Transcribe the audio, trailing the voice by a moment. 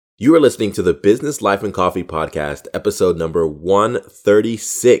You are listening to the Business Life and Coffee Podcast, episode number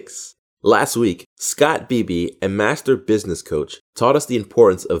 136. Last week, Scott Beebe, a master business coach, taught us the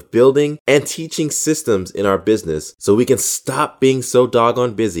importance of building and teaching systems in our business so we can stop being so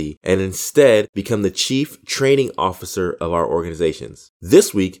doggone busy and instead become the chief training officer of our organizations.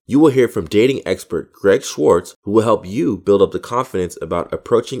 This week, you will hear from dating expert Greg Schwartz, who will help you build up the confidence about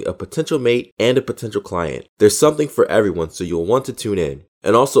approaching a potential mate and a potential client. There's something for everyone, so you'll want to tune in.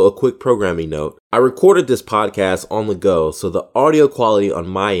 And also a quick programming note. I recorded this podcast on the go, so the audio quality on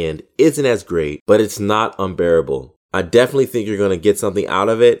my end isn't as great, but it's not unbearable. I definitely think you're going to get something out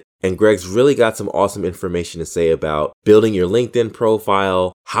of it, and Greg's really got some awesome information to say about building your LinkedIn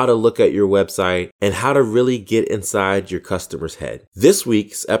profile, how to look at your website, and how to really get inside your customer's head. This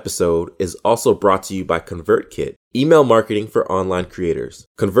week's episode is also brought to you by ConvertKit, email marketing for online creators.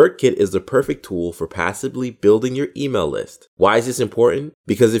 ConvertKit is the perfect tool for passively building your email list. Why is this important?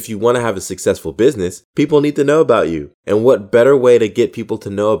 Because if you want to have a successful business, people need to know about you. And what better way to get people to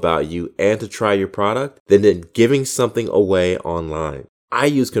know about you and to try your product than giving something away online? I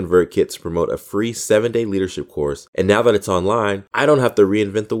use ConvertKit to promote a free 7-day leadership course, and now that it's online, I don't have to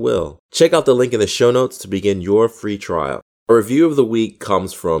reinvent the wheel. Check out the link in the show notes to begin your free trial. A review of the week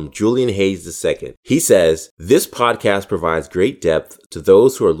comes from Julian Hayes II. He says, "This podcast provides great depth to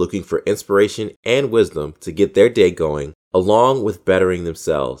those who are looking for inspiration and wisdom to get their day going, along with bettering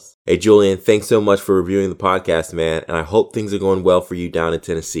themselves." Hey, Julian, thanks so much for reviewing the podcast, man, and I hope things are going well for you down in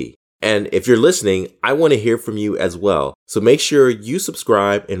Tennessee. And if you're listening, I want to hear from you as well. So make sure you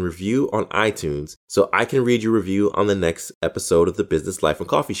subscribe and review on iTunes so I can read your review on the next episode of the Business Life and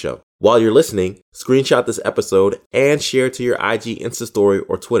Coffee Show. While you're listening, screenshot this episode and share it to your IG Insta story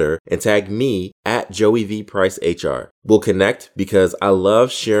or Twitter and tag me at Joey V Price HR. We'll connect because I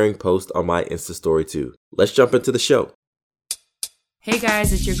love sharing posts on my Insta story too. Let's jump into the show. Hey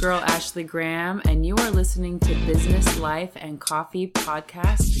guys, it's your girl Ashley Graham, and you are listening to Business Life and Coffee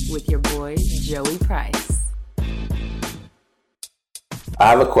Podcast with your boy Joey Price. I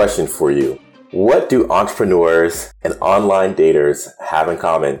have a question for you. What do entrepreneurs and online daters have in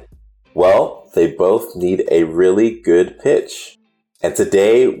common? Well, they both need a really good pitch. And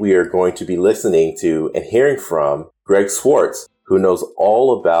today we are going to be listening to and hearing from Greg Schwartz, who knows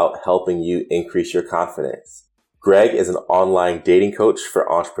all about helping you increase your confidence. Greg is an online dating coach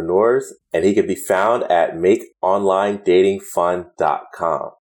for entrepreneurs, and he can be found at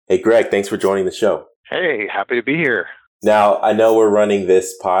makeonlinedatingfun.com. Hey, Greg, thanks for joining the show. Hey, happy to be here. Now, I know we're running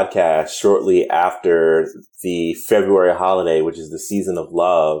this podcast shortly after the February holiday, which is the season of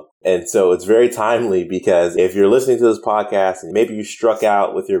love. And so it's very timely because if you're listening to this podcast and maybe you struck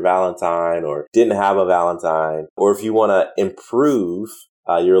out with your Valentine or didn't have a Valentine, or if you want to improve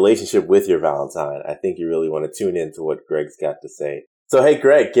your relationship with your Valentine, I think you really want to tune into what Greg's got to say. So, hey,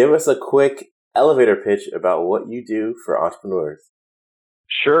 Greg, give us a quick elevator pitch about what you do for entrepreneurs.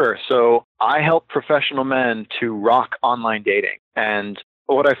 Sure. So I help professional men to rock online dating. And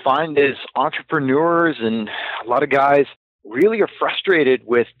what I find is entrepreneurs and a lot of guys really are frustrated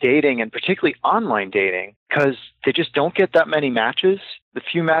with dating, and particularly online dating, because they just don't get that many matches. The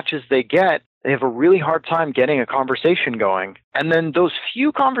few matches they get, they have a really hard time getting a conversation going. And then those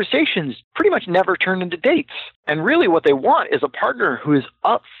few conversations pretty much never turn into dates. And really what they want is a partner who is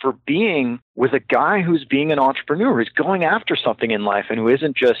up for being with a guy who's being an entrepreneur, who's going after something in life and who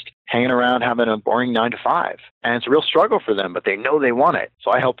isn't just hanging around having a boring 9 to 5. And it's a real struggle for them, but they know they want it.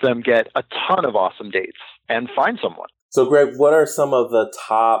 So I help them get a ton of awesome dates and find someone. So Greg, what are some of the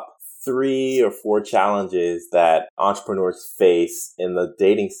top 3 or 4 challenges that entrepreneurs face in the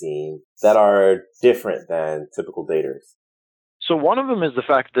dating scene that are different than typical daters? So one of them is the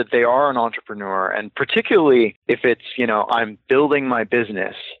fact that they are an entrepreneur, and particularly if it's, I'm building my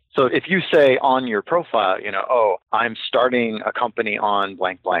business. So if you say on your profile, I'm starting a company on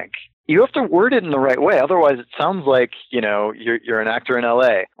blank blank, you have to word it in the right way. Otherwise, it sounds like, you're an actor in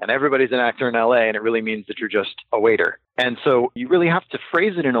LA and everybody's an actor in LA, and it really means that you're just a waiter. And so you really have to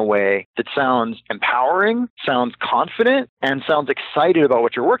phrase it in a way that sounds empowering, sounds confident, and sounds excited about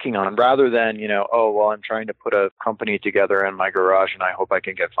what you're working on, rather than, I'm trying to put a company together in my garage and I hope I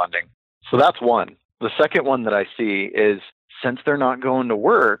can get funding. So that's one. The second one that I see is, since they're not going to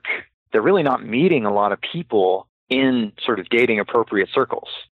work, they're really not meeting a lot of people in sort of dating appropriate circles.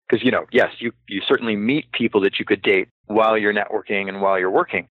 Because, yes, you certainly meet people that you could date while you're networking and while you're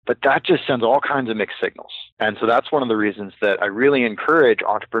working, but that just sends all kinds of mixed signals. And so that's one of the reasons that I really encourage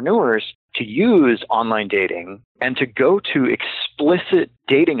entrepreneurs to use online dating and to go to explicit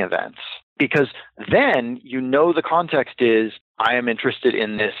dating events because then the context is, I am interested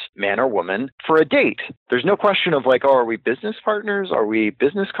in this man or woman for a date. There's no question of like, oh, are we business partners? Are we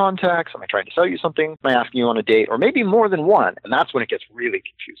business contacts? Am I trying to sell you something? Am I asking you on a date? Or maybe more than one. And that's when it gets really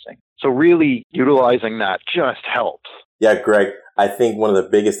confusing. So really utilizing that just helps. Yeah, Greg, I think one of the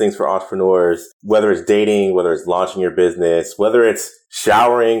biggest things for entrepreneurs, whether it's dating, whether it's launching your business, whether it's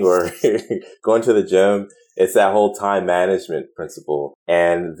showering or going to the gym, it's that whole time management principle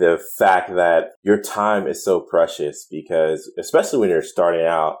and the fact that your time is so precious because especially when you're starting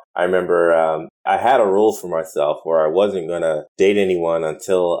out, I remember I had a rule for myself where I wasn't going to date anyone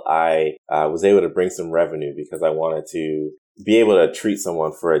until I was able to bring some revenue because I wanted to be able to treat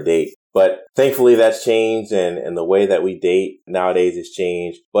someone for a date. But thankfully that's changed and the way that we date nowadays has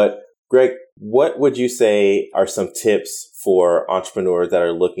changed. But Greg, what would you say are some tips for entrepreneurs that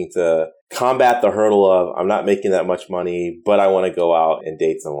are looking to combat the hurdle of I'm not making that much money, but I want to go out and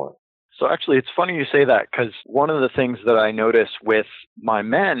date someone? So actually, it's funny you say that because one of the things that I notice with my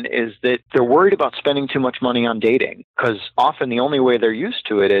men is that they're worried about spending too much money on dating because often the only way they're used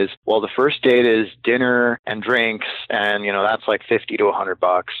to it is, well, the first date is dinner and drinks and, that's like $50 to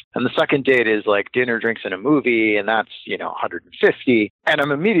 $100. And the second date is like dinner, drinks, and a movie and that's, $150. And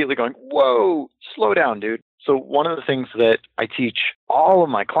I'm immediately going, whoa, slow down, dude. So one of the things that I teach all of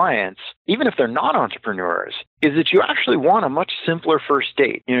my clients, even if they're not entrepreneurs, is that you actually want a much simpler first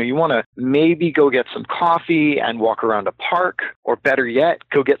date. You want to maybe go get some coffee and walk around a park, or better yet,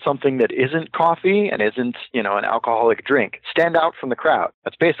 go get something that isn't coffee and isn't, an alcoholic drink. Stand out from the crowd.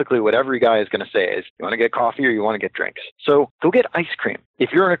 That's basically what every guy is going to say is, you want to get coffee or you want to get drinks. So go get ice cream.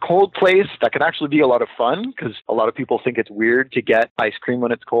 If you're in a cold place, that can actually be a lot of fun because a lot of people think it's weird to get ice cream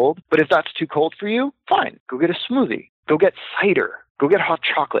when it's cold. But if that's too cold for you, fine. Go get a smoothie. Go get cider. Go get hot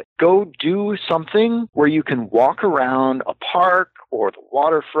chocolate. Go do something where you can walk around a park or the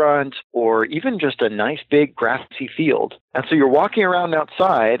waterfront or even just a nice big grassy field. And so you're walking around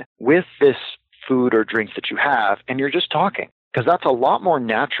outside with this food or drink that you have and you're just talking. Because that's a lot more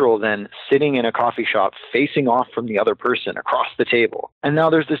natural than sitting in a coffee shop facing off from the other person across the table. And now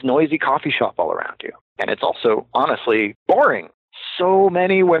there's this noisy coffee shop all around you. And it's also, honestly, boring. So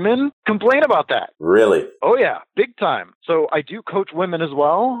many women complain about that. Really? Oh, yeah, big time. So I do coach women as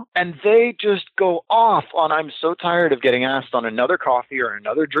well, and they just go off on, I'm so tired of getting asked on another coffee or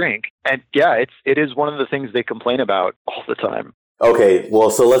another drink. And yeah, it is one of the things they complain about all the time. Okay, well,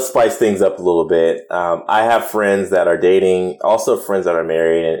 so let's spice things up a little bit. I have friends that are dating, also friends that are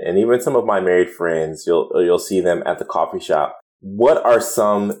married, and even some of my married friends, you'll see them at the coffee shop. What are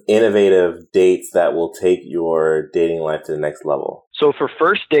some innovative dates that will take your dating life to the next level? So for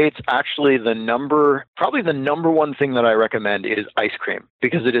first dates, actually probably the number one thing that I recommend is ice cream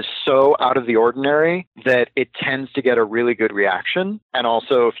because it is so out of the ordinary that it tends to get a really good reaction. And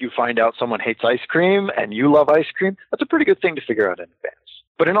also if you find out someone hates ice cream and you love ice cream, that's a pretty good thing to figure out in advance.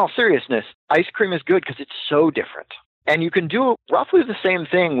 But in all seriousness, ice cream is good because it's so different. And you can do roughly the same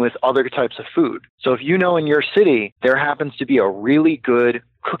thing with other types of food. So if in your city, there happens to be a really good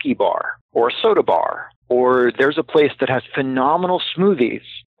cookie bar or a soda bar, or there's a place that has phenomenal smoothies,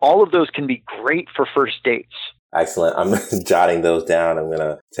 all of those can be great for first dates. Excellent. I'm jotting those down. I'm going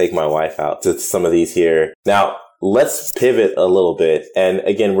to take my wife out to some of these here. Now, let's pivot a little bit. And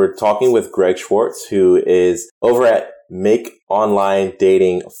again, we're talking with Greg Schwartz, who is over at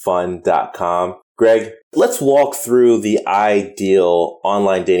makeonlinedatingfun.com. Greg, let's walk through the ideal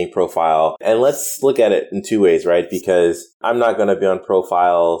online dating profile and let's look at it in two ways, right? Because I'm not going to be on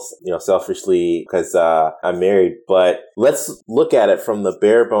profiles, selfishly because I'm married, but let's look at it from the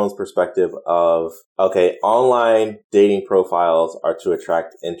bare bones perspective of, okay, online dating profiles are to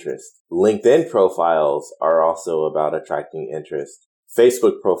attract interest. LinkedIn profiles are also about attracting interest.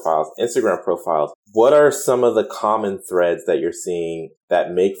 Facebook profiles, Instagram profiles. What are some of the common threads that you're seeing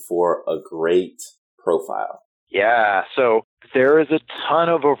that make for a great profile? Yeah, so there is a ton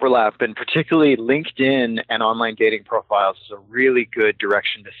of overlap, and particularly LinkedIn and online dating profiles is a really good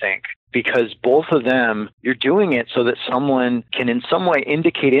direction to think because both of them, you're doing it so that someone can in some way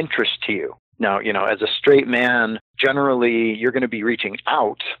indicate interest to you. Now, as a straight man, generally you're going to be reaching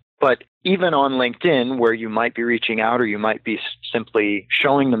out. But even on LinkedIn, where you might be reaching out or you might be simply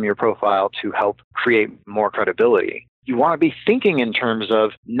showing them your profile to help create more credibility, you want to be thinking in terms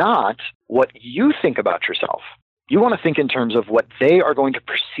of not what you think about yourself. You want to think in terms of what they are going to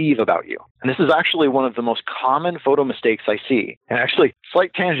perceive about you. And this is actually one of the most common photo mistakes I see. And actually,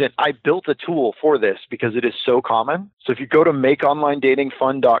 slight tangent, I built a tool for this because it is so common. So if you go to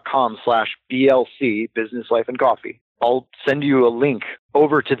makeonlinedatingfun.com/BLC, Business, Life, and Coffee, I'll send you a link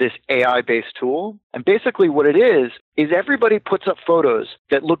over to this AI-based tool. And basically what it is everybody puts up photos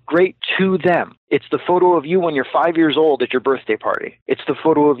that look great to them. It's the photo of you when you're 5 years old at your birthday party. It's the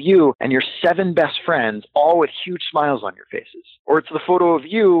photo of you and your 7 best friends, all with huge smiles on your faces. Or it's the photo of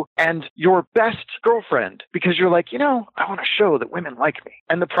you and your best girlfriend, because you're like, I want to show that women like me.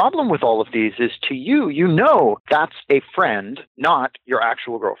 And the problem with all of these is, to you, that's a friend, not your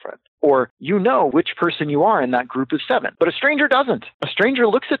actual girlfriend. Or which person you are in that group of 7. But a stranger doesn't. A stranger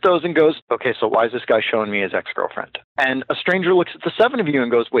looks at those and goes, okay, so why is this guy showing me his ex-girlfriend? And a stranger looks at the 7 of you and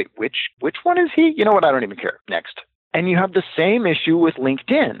goes, wait, which one is he? You know what? I don't even care. Next. And you have the same issue with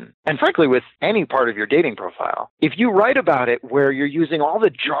LinkedIn, and frankly, with any part of your dating profile. If you write about it where you're using all the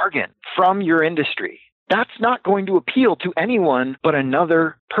jargon from your industry, that's not going to appeal to anyone but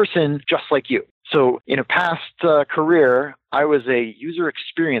another person just like you. So in a past career, I was a user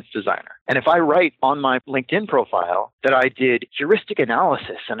experience designer. And if I write on my LinkedIn profile that I did heuristic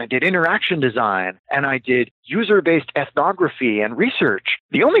analysis and I did interaction design and I did user-based ethnography and research,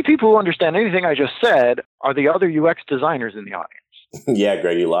 the only people who understand anything I just said are the other UX designers in the audience. Yeah,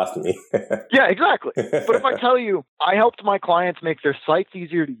 Greg, you lost me. Yeah, exactly. But if I tell you, I helped my clients make their sites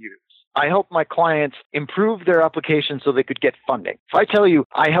easier to use, I helped my clients improve their application so they could get funding. If I tell you,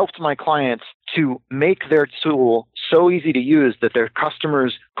 I helped my clients to make their tool so easy to use that their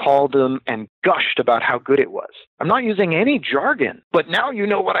customers called them and gushed about how good it was. I'm not using any jargon, but now you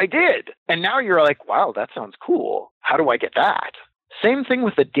know what I did. And now you're like, wow, that sounds cool. How do I get that? Same thing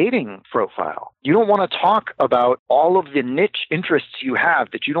with the dating profile. You don't want to talk about all of the niche interests you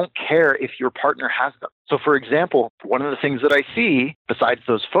have that you don't care if your partner has them. So for example, one of the things that I see besides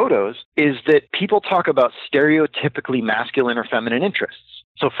those photos is that people talk about stereotypically masculine or feminine interests.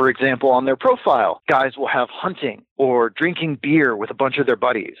 So for example, on their profile, guys will have hunting or drinking beer with a bunch of their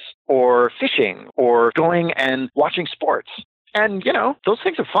buddies or fishing or going and watching sports. And, those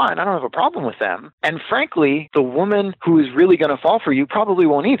things are fine. I don't have a problem with them. And frankly, the woman who is really going to fall for you probably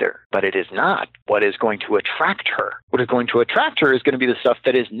won't either. But it is not what is going to attract her. What is going to attract her is going to be the stuff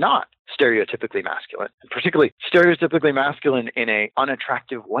that is not stereotypically masculine, and particularly stereotypically masculine in an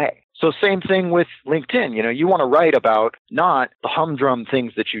unattractive way. So same thing with LinkedIn. You want to write about not the humdrum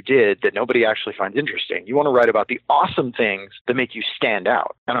things that you did that nobody actually finds interesting. You want to write about the awesome things that make you stand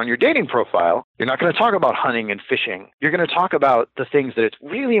out. And on your dating profile, you're not going to talk about hunting and fishing. You're going to talk about the things that it's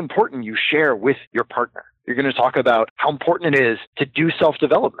really important you share with your partner. You're going to talk about how important it is to do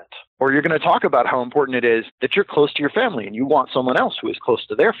self-development. Or you're going to talk about how important it is that you're close to your family and you want someone else who is close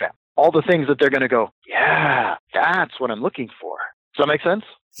to their family. All the things that they're going to go, yeah, that's what I'm looking for. Does that make sense?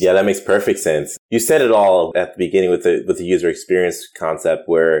 Yeah, that makes perfect sense. You said it all at the beginning with the user experience concept,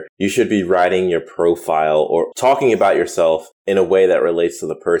 where you should be writing your profile or talking about yourself in a way that relates to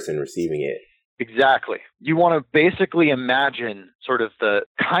the person receiving it. Exactly. You want to basically imagine sort of the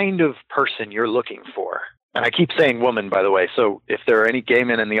kind of person you're looking for. And I keep saying woman, by the way. So if there are any gay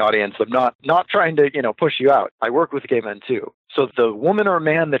men in the audience, I'm not trying to, push you out. I work with gay men too. So the woman or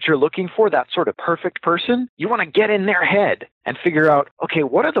man that you're looking for, that sort of perfect person, you want to get in their head and figure out, okay,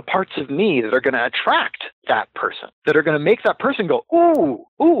 what are the parts of me that are going to attract that person, that are going to make that person go,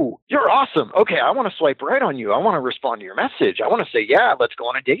 ooh, you're awesome. Okay, I want to swipe right on you. I want to respond to your message. I want to say, yeah, let's go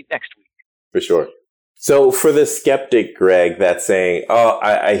on a date next week. For sure. So for the skeptic, Greg, that's saying, oh,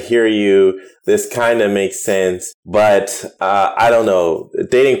 I hear you. This kind of makes sense, but I don't know.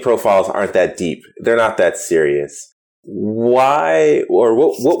 Dating profiles aren't that deep. They're not that serious. Why, or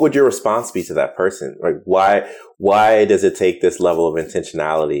what would your response be to that person? Like, why does it take this level of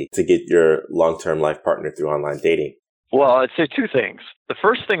intentionality to get your long-term life partner through online dating? Well, I'd say 2 things. The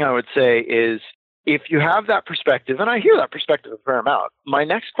first thing I would say is, if you have that perspective, and I hear that perspective a fair amount, my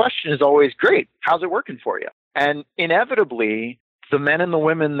next question is always, great, how's it working for you? And inevitably, the men and the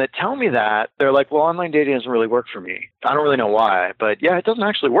women that tell me that, they're like, well, online dating doesn't really work for me. I don't really know why, but yeah, it doesn't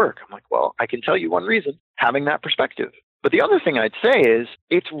actually work. I'm like, well, I can tell you one reason, having that perspective. But the other thing I'd say is,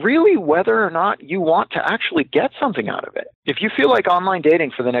 it's really whether or not you want to actually get something out of it. If you feel like online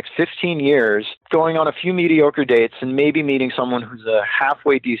dating for the next 15 years, going on a few mediocre dates and maybe meeting someone who's a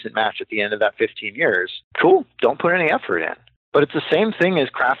halfway decent match at the end of that 15 years, cool, don't put any effort in. But it's the same thing as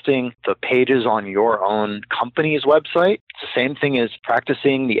crafting the pages on your own company's website. It's the same thing as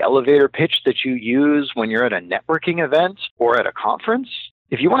practicing the elevator pitch that you use when you're at a networking event or at a conference.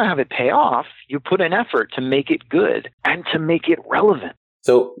 If you want to have it pay off, you put an effort to make it good and to make it relevant.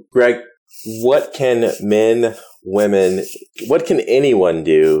 So, Greg, what can men, women, what can anyone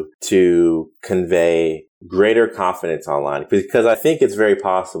do to convey greater confidence online? Because I think it's very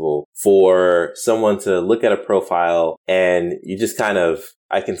possible for someone to look at a profile and you just kind of,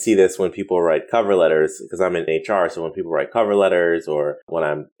 I can see this when people write cover letters because I'm in HR. So when people write cover letters or when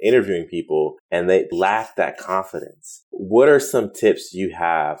I'm interviewing people and they lack that confidence, what are some tips you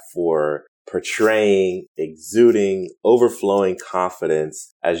have for portraying, exuding, overflowing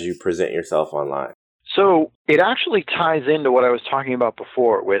confidence as you present yourself online? So it actually ties into what I was talking about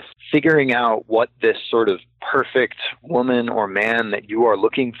before with figuring out what this sort of perfect woman or man that you are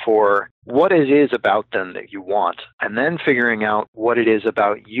looking for, what it is about them that you want, and then figuring out what it is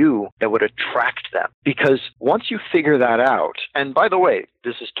about you that would attract them. Because once you figure that out, and by the way,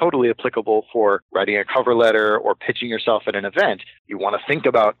 this is totally applicable for writing a cover letter or pitching yourself at an event, you want to think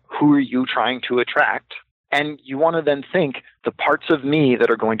about who are you trying to attract? And you want to then think the parts of me that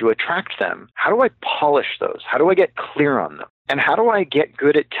are going to attract them, how do I polish those? How do I get clear on them? And how do I get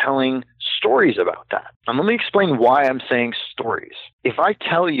good at telling stories about that? And let me explain why I'm saying stories. If I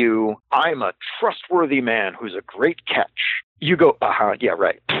tell you I'm a trustworthy man who's a great catch, you go, yeah,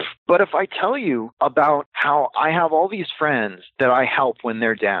 right. But if I tell you about how I have all these friends that I help when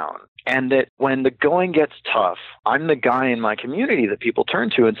they're down, and that when the going gets tough, I'm the guy in my community that people turn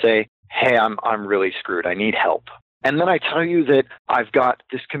to and say, hey, I'm really screwed. I need help. And then I tell you that I've got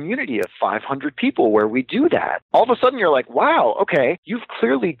this community of 500 people where we do that. All of a sudden you're like, wow, okay, you've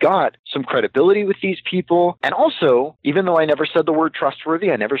clearly got some credibility with these people. And also, even though I never said the word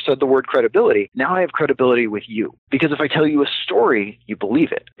trustworthy, I never said the word credibility, now I have credibility with you. Because if I tell you a story, you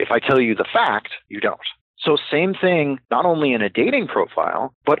believe it. If I tell you the fact, you don't. So same thing, not only in a dating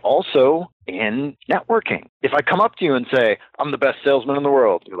profile, but also in networking. If I come up to you and say, I'm the best salesman in the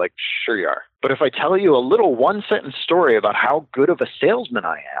world, you're like, sure you are. But if I tell you a little one-sentence story about how good of a salesman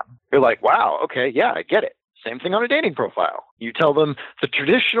I am, you're like, wow, okay, yeah, I get it. Same thing on a dating profile. You tell them the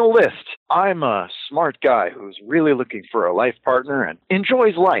traditional list. I'm a smart guy who's really looking for a life partner and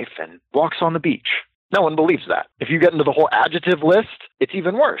enjoys life and walks on the beach. No one believes that. If you get into the whole adjective list, it's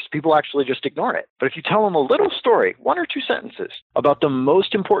even worse. People actually just ignore it. But if you tell them a little story, 1 or 2 sentences, about the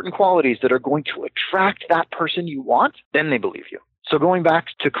most important qualities that are going to attract that person you want, then they believe you. So going back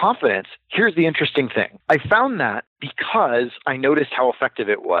to confidence, here's the interesting thing. I found that because I noticed how effective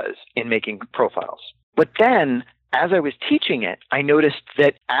it was in making profiles. But then, as I was teaching it, I noticed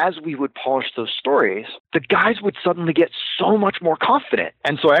that as we would polish those stories, the guys would suddenly get so much more confident.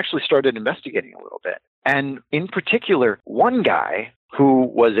 And so I actually started investigating a little bit. And in particular, one guy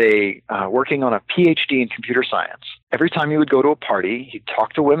who was working on a PhD in computer science. Every time he would go to a party, he'd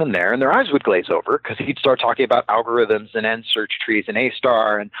talk to women there, and their eyes would glaze over because he'd start talking about algorithms and end search trees and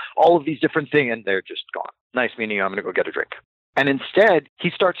A-star and all of these different things, and they're just gone. Nice meeting you. I'm going to go get a drink. And instead, he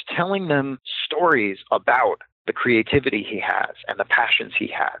starts telling them stories about the creativity he has and the passions he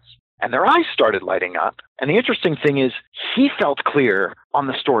has. And their eyes started lighting up. And the interesting thing is he felt clear on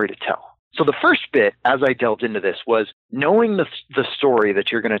the story to tell. So the first bit, as I delved into this, was knowing the story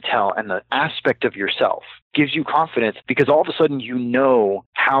that you're going to tell and the aspect of yourself gives you confidence because all of a sudden you know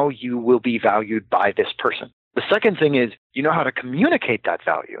how you will be valued by this person. The second thing is you know how to communicate that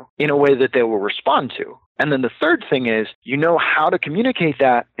value in a way that they will respond to. And then the third thing is you know how to communicate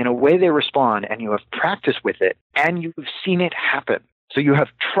that in a way they respond, and you have practice with it and you've seen it happen. So you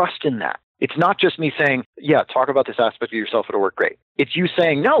have trust in that. It's not just me saying, yeah, talk about this aspect of yourself. It'll work great. It's you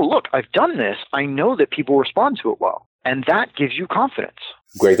saying, no, look, I've done this. I know that people respond to it well. And that gives you confidence.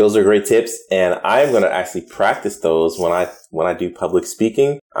 Great. Those are great tips. And I'm going to actually practice those when I do public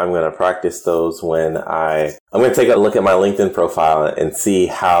speaking. I'm going to practice those when I'm going to take a look at my LinkedIn profile and see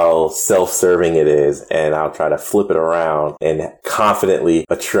how self-serving it is. And I'll try to flip it around and confidently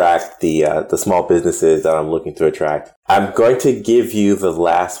attract the small businesses that I'm looking to attract. I'm going to give you the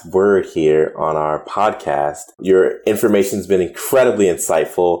last word here on our podcast. Your information's been incredibly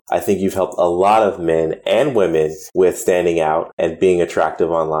insightful. I think you've helped a lot of men and women with standing out and being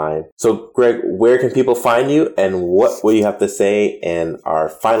attractive online. So, Greg, where can people find you and what will you have to say in our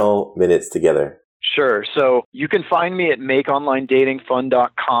final minutes together? Sure. So you can find me at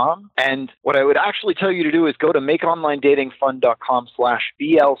makeonlinedatingfun.com. And what I would actually tell you to do is go to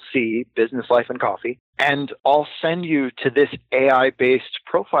makeonlinedatingfun.com/BLC, Business, Life, and Coffee. And I'll send you to this AI-based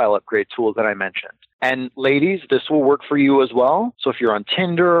profile upgrade tool that I mentioned. And ladies, this will work for you as well. So if you're on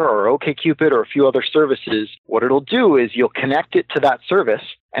Tinder or OkCupid or a few other services, what it'll do is you'll connect it to that service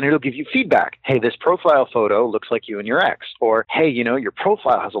and it'll give you feedback. Hey, this profile photo looks like you and your ex. Or, hey, your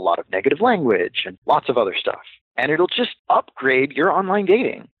profile has a lot of negative language and lots of other stuff. and it'll just upgrade your online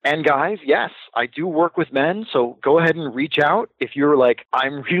dating. And guys, yes, I do work with men, so go ahead and reach out. If you're like,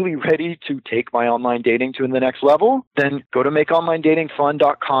 I'm really ready to take my online dating to the next level, then go to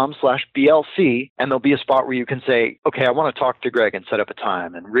makeonlinedatingfun.com/BLC, and there'll be a spot where you can say, okay, I want to talk to Greg and set up a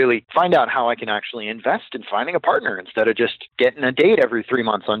time and really find out how I can actually invest in finding a partner instead of just getting a date every 3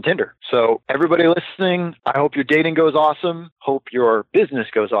 months on Tinder. So everybody listening, I hope your dating goes awesome, hope your business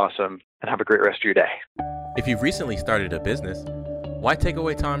goes awesome, and have a great rest of your day. If you've recently started a business, why take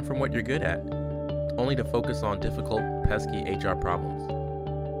away time from what you're good at, only to focus on difficult, pesky HR problems?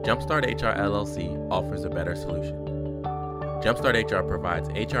 Jumpstart HR LLC offers a better solution. Jumpstart HR provides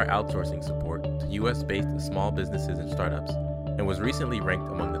HR outsourcing support to U.S.-based small businesses and startups, and was recently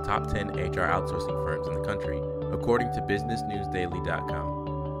ranked among the top 10 HR outsourcing firms in the country, according to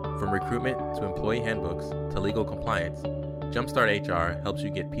BusinessNewsDaily.com. From recruitment to employee handbooks to legal compliance, Jumpstart HR helps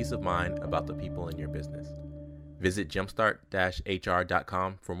you get peace of mind about the people in your business. Visit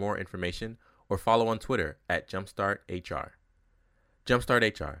jumpstart-hr.com for more information or follow on Twitter at jumpstarthr.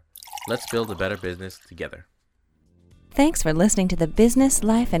 Jumpstart HR. Let's build a better business together. Thanks for listening to the Business,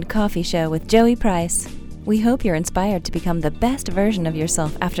 Life, and Coffee Show with Joey Price. We hope you're inspired to become the best version of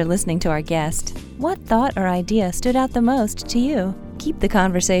yourself after listening to our guest. What thought or idea stood out the most to you? Keep the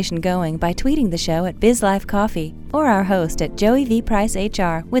conversation going by tweeting the show at BizLifeCoffee or our host at Joey V. Price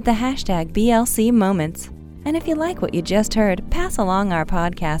HR with the hashtag BLC Moments. And if you like what you just heard, pass along our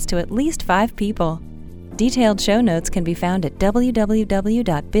podcast to at least 5 people. Detailed show notes can be found at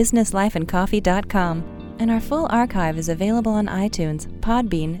www.businesslifeandcoffee.com, and our full archive is available on iTunes,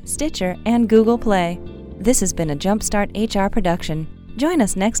 Podbean, Stitcher, and Google Play. This has been a Jumpstart HR production. Join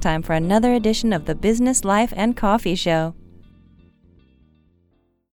us next time for another edition of the Business, Life, and Coffee Show.